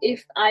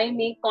if I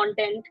make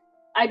content,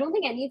 I don't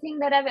think anything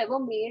that I've ever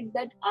made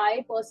that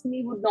I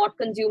personally would not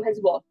consume has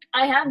worked.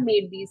 I have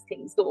made these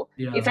things though,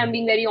 if Yeah. I'm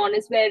being very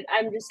honest, where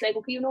I'm just like,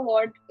 okay, you know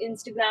what,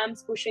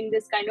 Instagram's pushing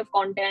this kind of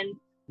content.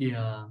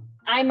 Yeah.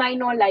 I might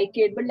not like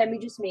it, but let me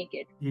just make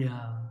it.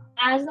 Yeah.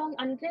 As long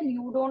until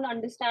you don't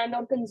understand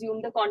or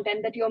consume the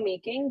content that you're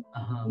making,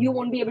 Uh-huh. you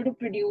won't be able to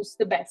produce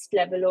the best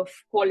level of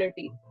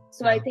quality.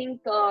 So I Yeah.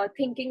 think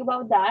thinking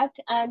about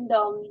that, and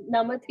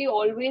number three,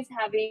 always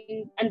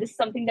having, and this is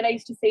something that I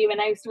used to say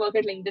when I used to work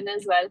at LinkedIn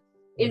as well,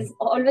 Mhm. is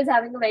always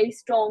having a very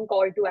strong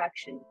call to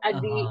action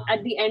Uh-huh.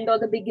 at the end or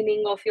the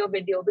beginning of your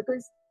video,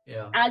 because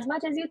Yeah. as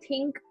much as you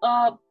think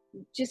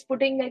just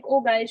putting like,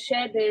 oh guys,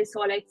 share this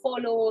or like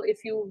follow if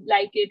you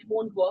like it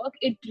won't work,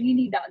 it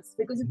really does,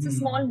 because it's a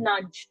small Hmm.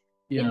 nudge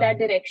in Yeah. that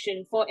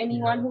direction for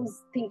anyone Yeah. who's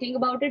thinking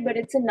about it, but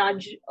it's a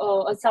nudge,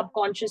 a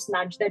subconscious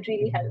nudge that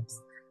really Mhm.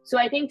 helps. So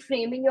I think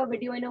framing your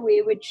video in a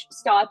way which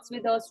starts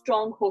with a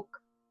strong hook,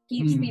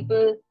 keeps Hmm.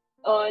 people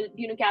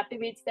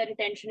captivates their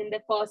attention in the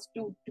first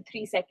 2 to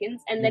 3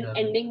 seconds, and then Yeah.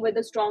 ending with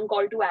a strong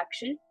call to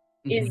action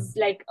is Mhm.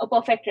 like a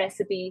perfect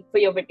recipe for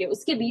your video.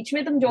 उसके बीच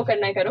में तुम जो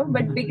करना है करो,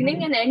 but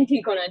beginning and end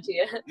ठीक होना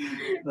चाहिए.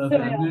 Perfect. So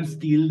I'm yeah. going to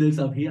steal this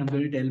up here. I'm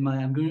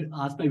going to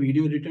ask my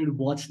video editor to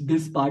watch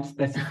this part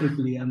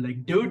specifically. I'm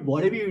like, dude,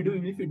 whatever you do,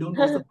 even if you don't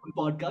watch the full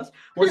podcast,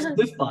 watch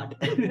this part.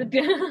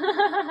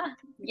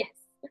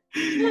 Yes.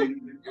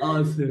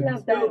 Awesome.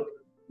 Love that.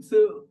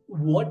 So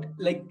what,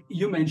 like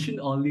you mentioned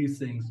all these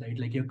things, right?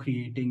 Like you're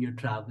creating, you're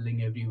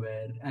traveling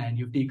everywhere, and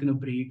you've taken a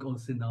break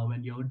also now,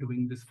 and you're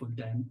doing this full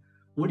time.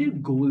 What are your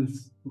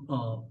goals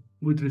uh,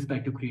 with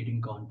respect to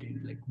creating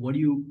content? Like,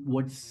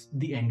 what's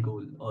the end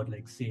goal, or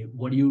like, say,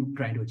 what are you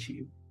trying to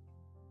achieve?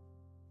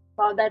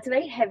 Wow, that's a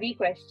very heavy I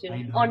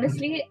question. know.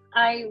 Honestly,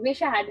 I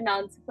wish I had an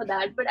answer for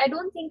that, but I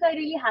don't think I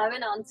really have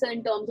an answer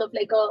in terms of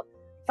like a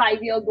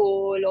 5 year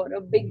goal or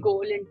a big Mhm.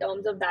 goal in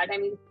terms of that. I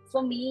mean,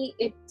 for me,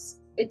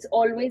 it's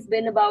always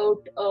been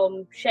about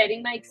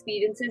sharing my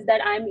experiences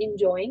that I'm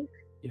enjoying.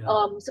 Yeah.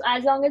 So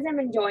as long as I'm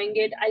enjoying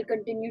it, I'll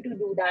continue to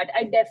do that.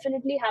 I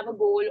definitely have a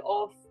goal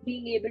of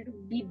being able to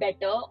be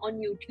better on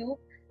YouTube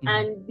Mhm.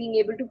 and being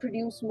able to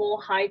produce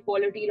more high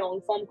quality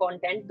long form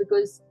content,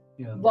 because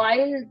Yeah.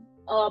 while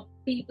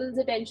people's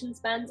attention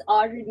spans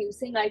are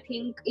reducing, I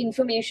think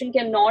information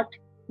cannot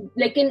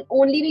like can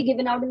only be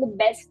given out in the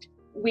best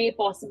way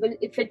possible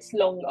if it's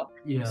longer.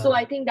 So Yeah.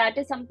 I think that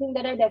is something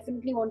that I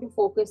definitely want to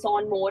focus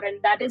on more,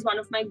 and that is one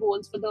of my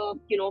goals for the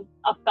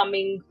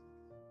upcoming,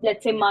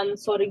 let's say,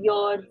 months or a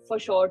year for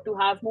sure, to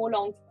have more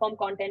long form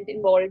content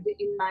involved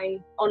in my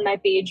on my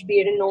page, be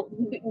it in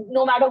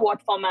no matter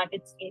what format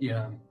it's in.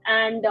 Yeah.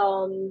 And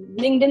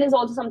LinkedIn is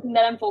also something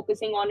that I'm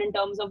focusing on in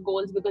terms of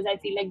goals, because I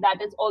feel like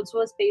that is also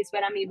a space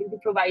where I'm able to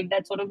provide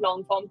that sort of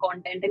long form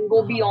content and go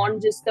Uh-huh.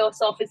 beyond just the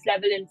surface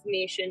level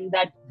information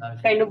that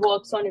Exactly. kind of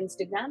works on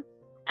Instagram.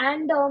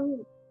 And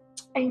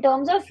in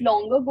terms of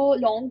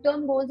long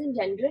term goals in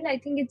general, I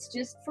think it's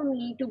just for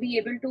me to be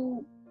able to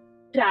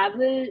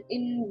travel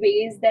in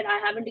ways that I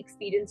haven't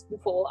experienced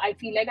before. I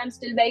feel like I'm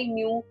still very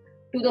new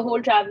to the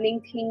whole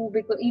traveling thing,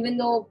 because even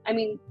though, I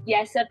mean,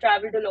 yes, I've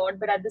traveled a lot,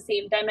 but at the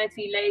same time, I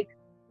feel like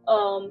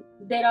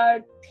there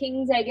are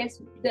things, I guess,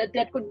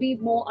 that could be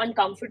more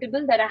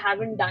uncomfortable that I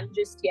haven't done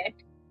just yet.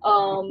 Like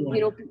Um, what?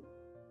 you know,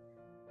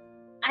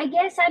 I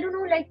guess, I don't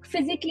know, like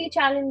physically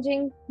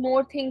challenging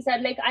more things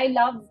that like I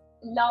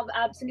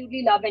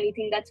absolutely love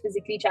anything that's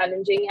physically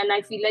challenging, and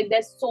I feel like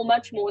there's so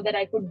much more that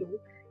I could do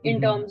in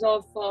Mhm. terms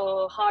of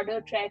harder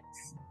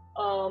treks,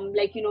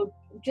 like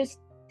just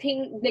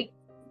thing like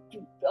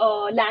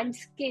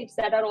landscapes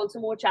that are also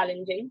more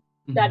challenging.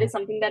 That is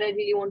something that I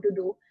really want to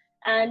do.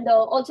 And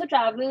also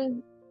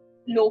travel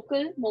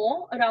local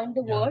more around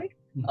the Yeah.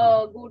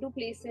 world. Go to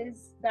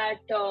places that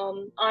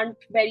aren't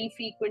very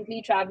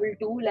frequently traveled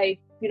to, like,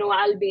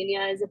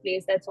 Albania is a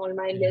place that's on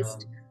my Yeah.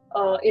 list.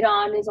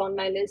 Iran is on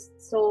my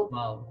list. So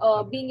Wow.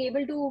 Okay. being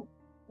able to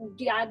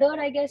gather,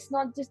 I guess,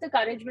 not just the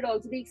courage but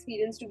also the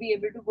experience to be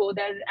able to go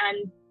there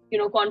and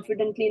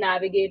confidently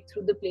navigate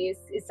through the place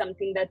is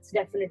something that's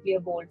definitely a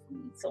goal for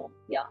me. So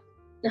yeah.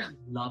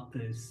 Love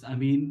this. I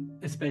mean,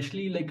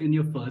 especially like in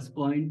your first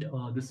point,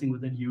 this thing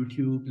with that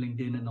YouTube,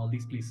 LinkedIn, and all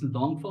these places,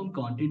 long form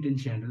content in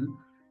general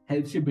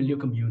helps you build your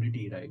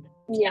community, right?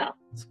 Yeah.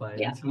 That's why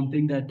Yeah. it's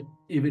something that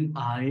even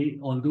I,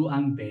 although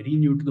I'm very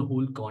new to the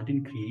whole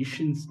content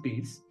creation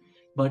space,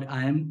 but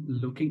I'm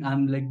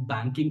like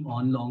banking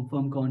on long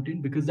form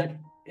content because that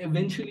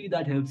eventually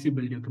that helps you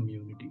build your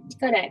community.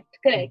 Correct.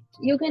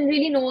 You can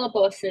really know a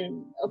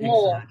person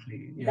more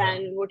Exactly. Yeah.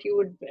 than what you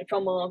would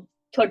from a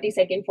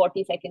 30-second,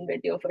 40-second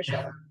video for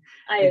sure.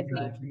 I agree.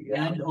 Exactly.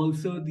 Yeah. And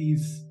also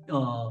these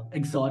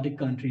exotic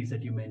countries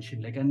that you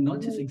mentioned, like, and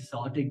not just Mm,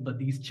 exotic, but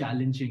these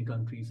challenging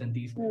countries and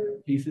these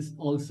mm, places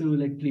also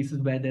like places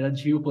where there are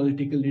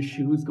geopolitical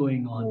issues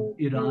going on, mm,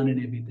 Iran mm,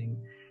 and everything.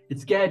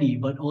 It's scary,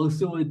 but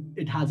also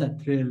it has a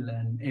thrill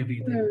and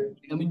everything. mm.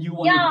 I mean, you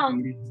want to Yeah.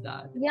 experience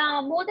that.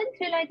 Yeah, more than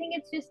thrill, I think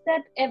it's just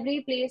that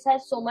every place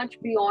has so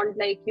much beyond,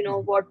 like,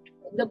 what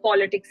the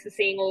politics is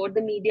saying or what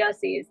the media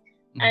says.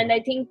 And Mhm. I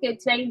think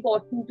it's very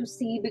important to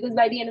see, because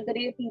by the end of the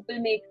day, people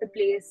make the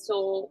place. So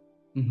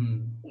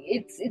Mhm.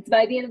 it's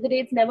by the end of the day,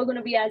 it's never going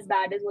to be as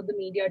bad as what the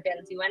media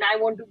tells you. And I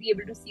want to be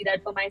able to see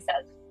that for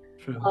myself.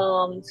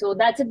 True. So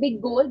that's a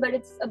big goal, but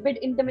it's a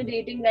bit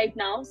intimidating right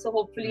now. So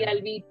hopefully Yeah.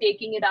 I'll be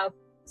taking it up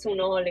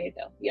sooner or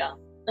later. Yeah.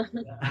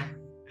 Yeah.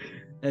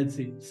 Let's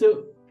see.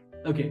 So,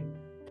 okay.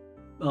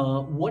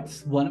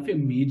 What's one of your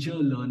major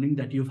learning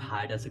that you've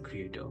had as a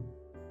creator?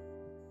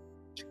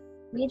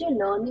 Major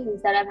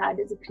learnings that I've had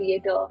as a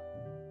creator.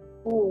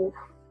 Ooh,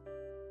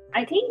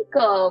 I think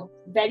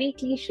very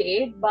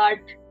cliched, but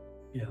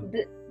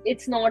Yeah.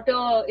 it's not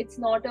a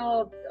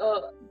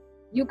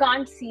you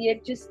can't see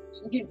it.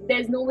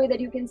 There's no way that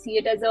you can see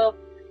it as a,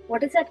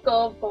 what is that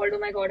curve called? Oh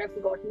my god, I've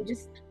forgotten.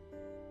 Just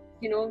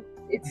Bell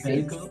it's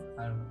curve?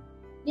 I don't know.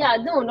 yeah,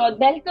 no, not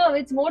bell curve.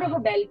 It's more of Uh, a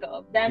bell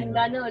curve yeah.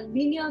 than a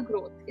linear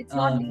growth. It's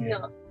not Okay.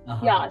 linear.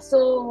 Uh-huh. Yeah,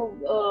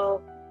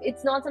 so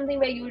it's not something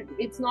where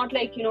it's not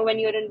like, when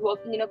you're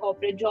working in a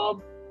corporate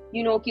job,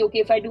 okay,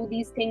 if I do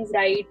these things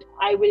right,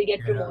 I will get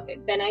Yeah.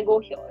 promoted. Then I go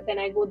here, then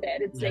I go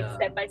there. It's like Yeah.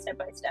 step by step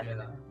by step.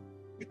 Yeah.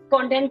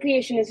 Content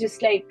creation is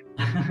just like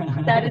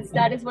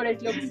that is what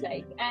it looks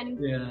like.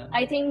 And Yeah.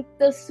 I think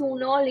the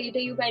sooner or later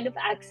you kind of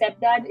accept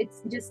that,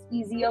 it's just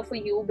easier for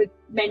you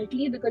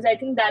mentally, because I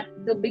think that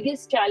the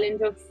biggest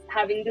challenge of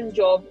having this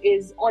job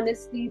is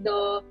honestly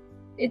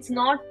it's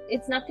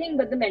nothing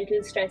but the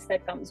mental stress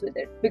that comes with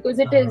it, because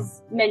it Uh-huh.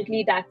 is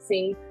mentally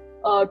taxing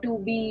to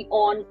be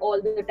on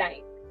all the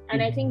time.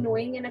 And I think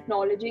knowing and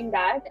acknowledging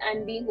that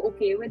and being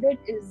okay with it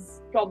is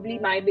probably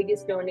my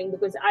biggest learning,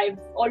 because I've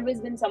always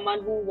been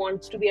someone who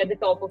wants to be at the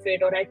top of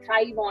it, or I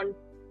thrive on,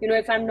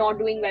 if I'm not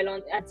doing well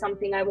at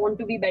something, I want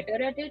to be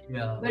better at it.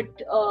 Yeah.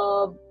 But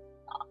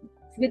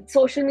with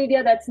social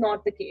media, that's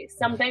not the case.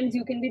 Sometimes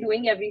you can be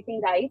doing everything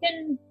right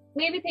and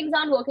maybe things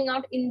aren't working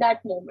out in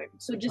that moment.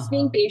 So just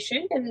being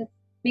patient and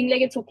being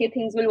like, it's okay,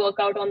 things will work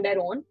out on their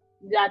own.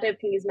 That I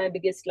think is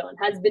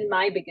has been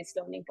my biggest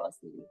learning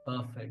personally.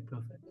 Perfect.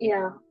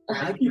 Yeah.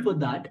 Thank you for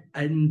that.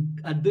 And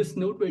at this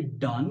note, we're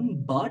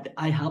done. But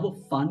I have a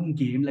fun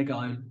game. Like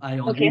I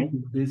already Okay.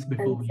 do this I'm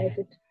before we.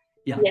 excited.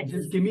 Yeah. Yes.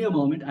 Just give me a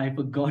moment. I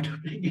forgot to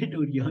bring it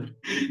over here.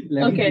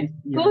 Let Okay. me.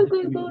 Yeah. Cool. Just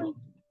give me a moment.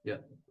 Yeah.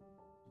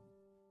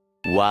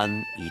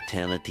 One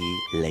eternity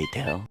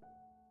later.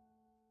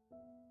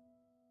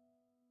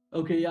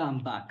 Okay, yeah, I'm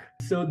back.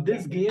 So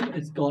this game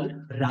is called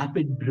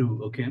Rapid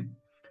Brew, okay?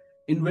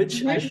 In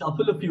which I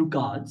shuffle a few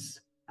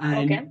cards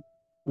and Okay.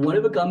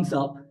 whatever comes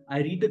up, I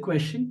read the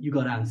question, you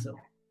got to answer.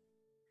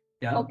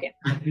 Yeah? Okay.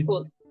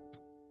 Cool.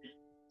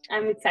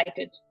 I'm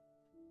excited.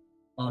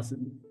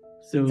 Awesome.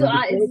 So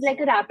it's like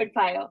a rapid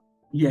fire.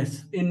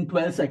 Yes, in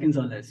 12 seconds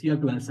or less. You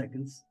have 12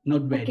 seconds.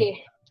 Not very.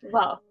 Okay.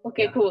 Wow.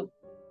 Okay, Yeah. cool.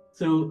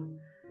 So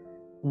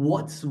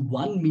what's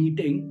one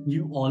meeting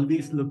you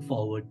always look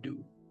forward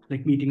to?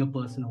 Like meeting a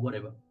person or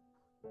whatever.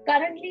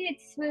 Currently,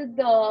 it's with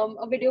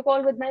a video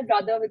call with my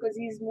brother, because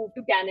he's moved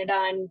to Canada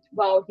and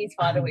wow, he's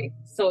far away.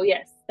 So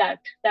yes,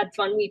 that's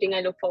one meeting I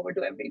look forward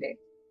to every day.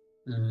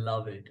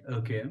 Love it.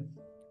 Okay.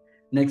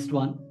 Next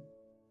one.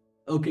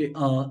 Okay,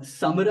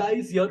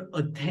 summarize your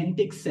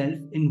authentic self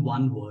in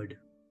one word.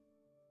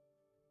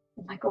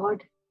 Oh my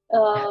God.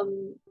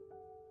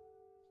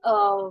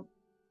 Uh,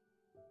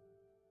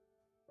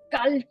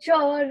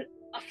 culture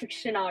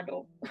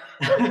aficionado.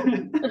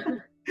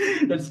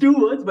 That's 2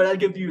 words, but I'll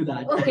give you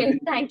that. Okay,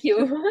 thank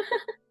you.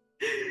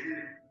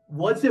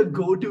 What's your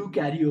go-to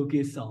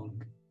karaoke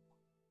song?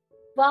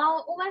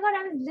 Wow. Oh my God,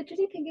 I was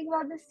literally thinking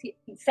about this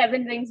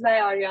Seven Rings by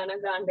Ariana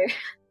Grande.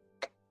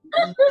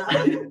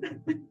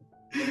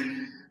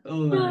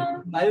 Oh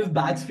man, mine is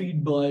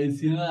Backstreet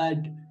Boys. You know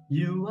that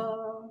You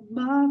are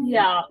my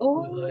Yeah.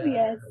 Oh, yeah,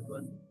 yes. that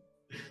one.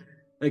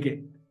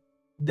 Okay.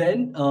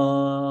 Then,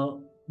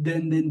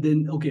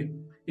 okay.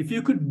 If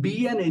you could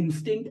be an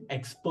instant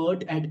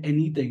expert at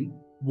anything,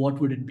 what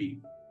would it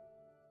be?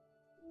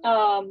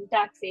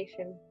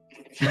 Taxation.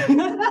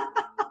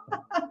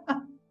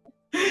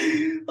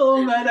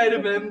 Oh man, I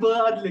remember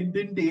our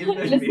LinkedIn days when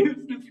we Listen.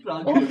 used to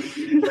struggle.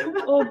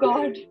 Oh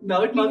God.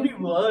 Now it must be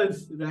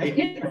worse, right?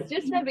 It's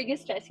just my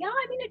biggest stress. Yeah,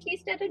 I mean, at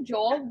least at a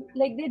job,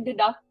 like they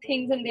deduct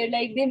things and they're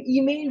like, they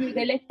email you,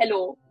 they're like,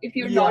 hello, if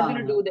you're not Yeah.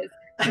 going to do this.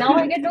 Now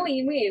I get no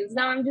emails.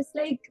 Now I'm just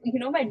like,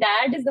 my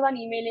dad is the one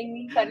emailing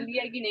me, kar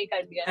liya ki nahi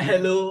kar liya.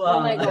 Hello. Oh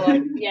my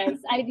God. Yes,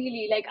 I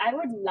really like, I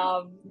would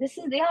love,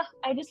 yeah,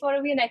 I just want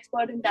to be an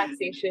expert in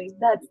taxation.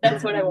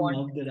 That's what I want.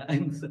 Love that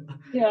answer.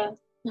 Yeah.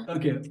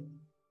 Okay.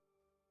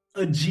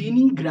 A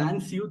genie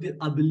grants you the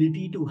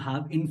ability to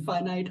have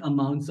infinite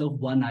amounts of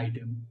one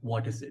item.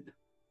 What is it?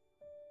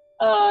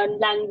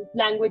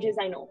 Languages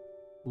I know.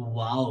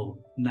 Wow,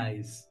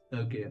 nice.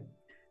 Okay.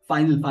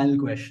 Final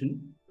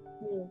question.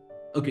 Hmm.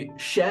 Okay,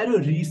 share a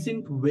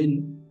recent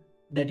win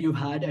that you've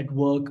had at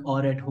work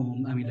or at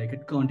home. I mean, like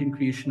at content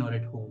creation or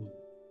at home.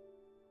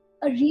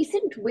 A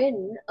recent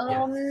win.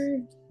 Yes.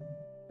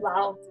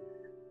 Wow.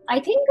 I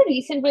think a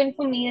recent win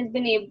for me has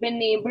been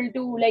able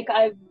to like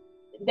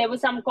there were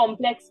some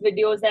complex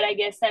videos that I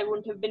guess I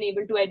wouldn't have been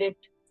able to edit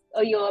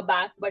a year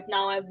back, but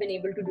now I've been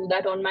able to do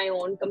that on my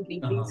own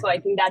completely. So I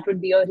think that would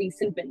be a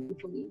recent win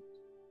for me.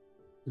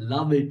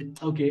 Love it.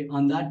 Okay,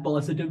 on that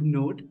positive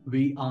note,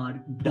 we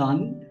are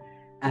done.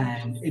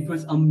 And it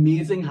was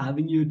amazing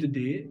having you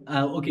today.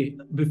 Okay,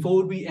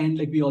 before we end,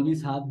 like we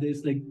always have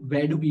this, like,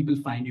 where do people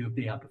find you if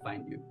they have to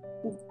find you?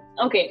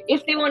 Okay,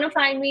 if they want to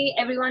find me,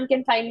 everyone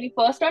can find me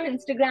first on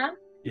Instagram,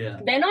 Yeah.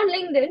 then on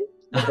LinkedIn,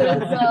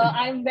 because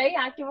I'm very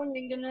active on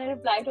LinkedIn and I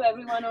reply to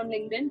everyone on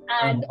LinkedIn,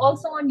 and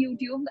also on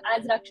YouTube.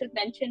 As Rakshit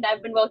mentioned,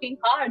 I've been working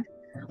hard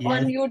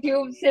on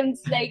YouTube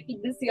since like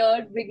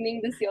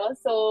beginning this year.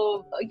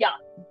 So yeah,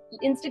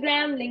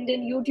 Instagram,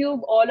 LinkedIn,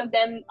 YouTube, all of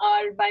them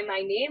are by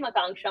my name,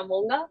 Aakanksha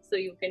Monga. So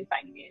you can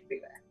find me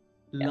everywhere.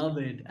 Love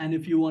it. And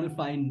if you want to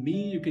find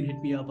me, you can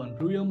hit me up on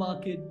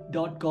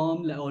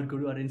brewyourmarket.com or go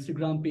to our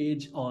Instagram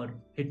page or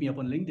hit me up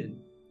on LinkedIn.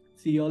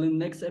 See you all in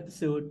the next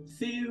episode.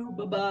 See you.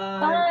 Bye-bye.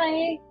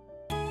 Bye.